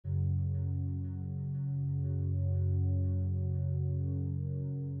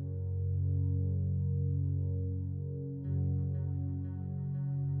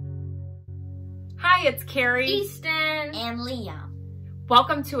Hi, it's Carrie, Easton, and Leah.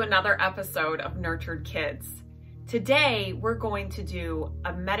 Welcome to another episode of Nurtured Kids. Today, we're going to do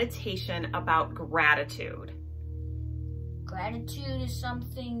a meditation about gratitude. Gratitude is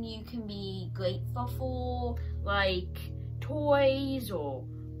something you can be grateful for, like toys or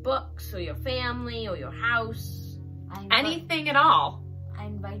books or your family or your house. Anything at all. I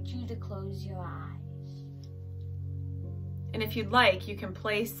invite you to close your eyes. And if you'd like, you can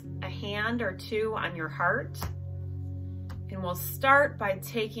place a hand or two on your heart. And we'll start by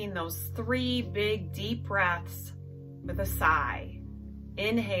taking those 3 big deep breaths with a sigh.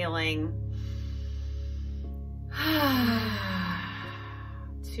 Inhaling.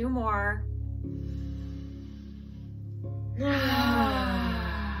 2 more.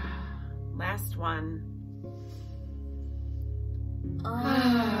 Last one.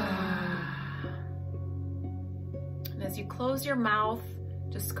 And as you close your mouth,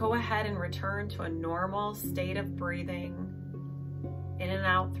 just go ahead and return to a normal state of breathing in and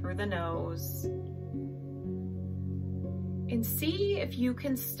out through the nose. And see if you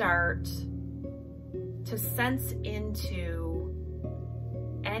can start to sense into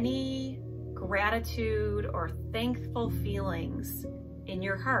any gratitude or thankful feelings in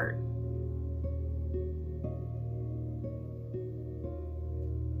your heart.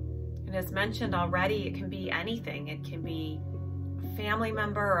 And as mentioned already, it can be anything. It can be a family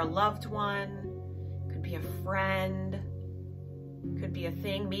member or a loved one. It could be a friend. It could be a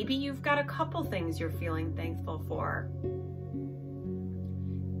thing. Maybe you've got a couple things you're feeling thankful for.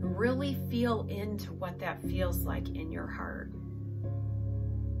 And really feel into what that feels like in your heart.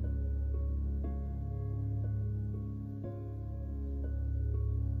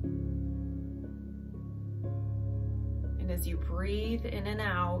 And as you breathe in and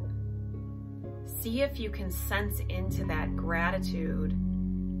out, see if you can sense into that gratitude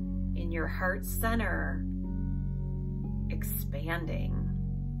in your heart center, expanding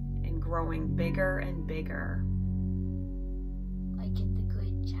and growing bigger and bigger. Like if the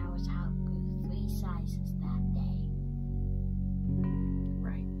Grinch house outgrew 3 sizes that day.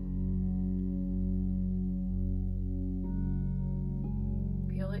 Right.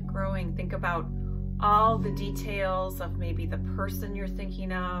 Feel it growing. Think about all the details of maybe the person you're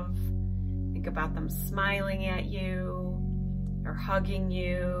thinking of. Think about them smiling at you or hugging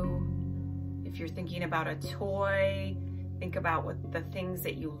you. If you're thinking about a toy, think about what the things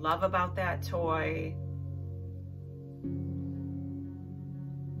that you love about that toy.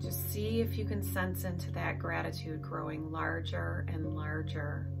 Just see if you can sense into that gratitude growing larger and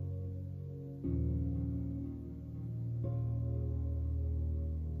larger.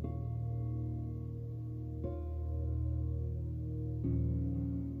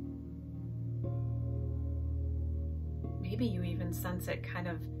 Maybe you even sense it kind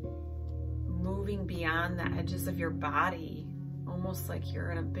of moving beyond the edges of your body, almost like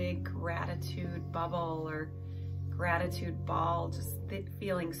you're in a big gratitude bubble or gratitude ball, just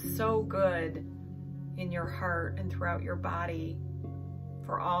feeling so good in your heart and throughout your body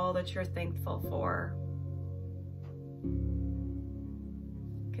for all that you're thankful for.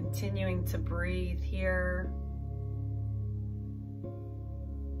 Continuing to breathe here.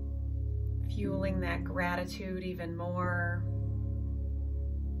 Fueling that gratitude even more.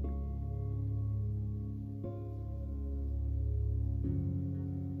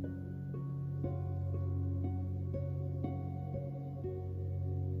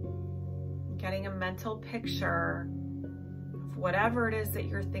 Getting a mental picture of whatever it is that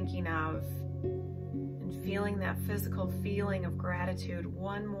you're thinking of and feeling that physical feeling of gratitude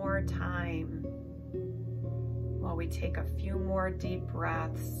one more time while we take a few more deep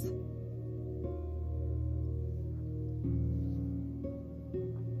breaths.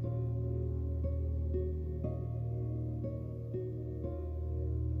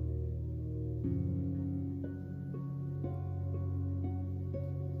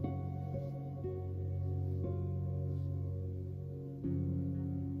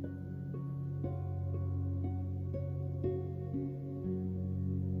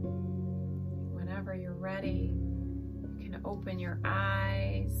 Whenever you're ready, you can open your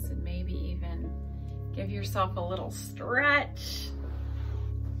eyes and maybe even give yourself a little stretch.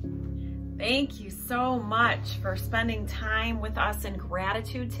 Thank you so much for spending time with us in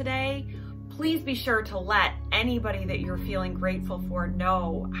gratitude today. Please be sure to let anybody that you're feeling grateful for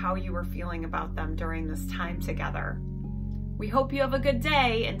know how you were feeling about them during this time together. We hope you have a good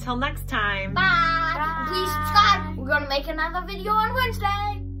day. Until next time. Bye. Please subscribe. We're going to make another video on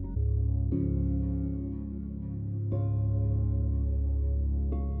Wednesday.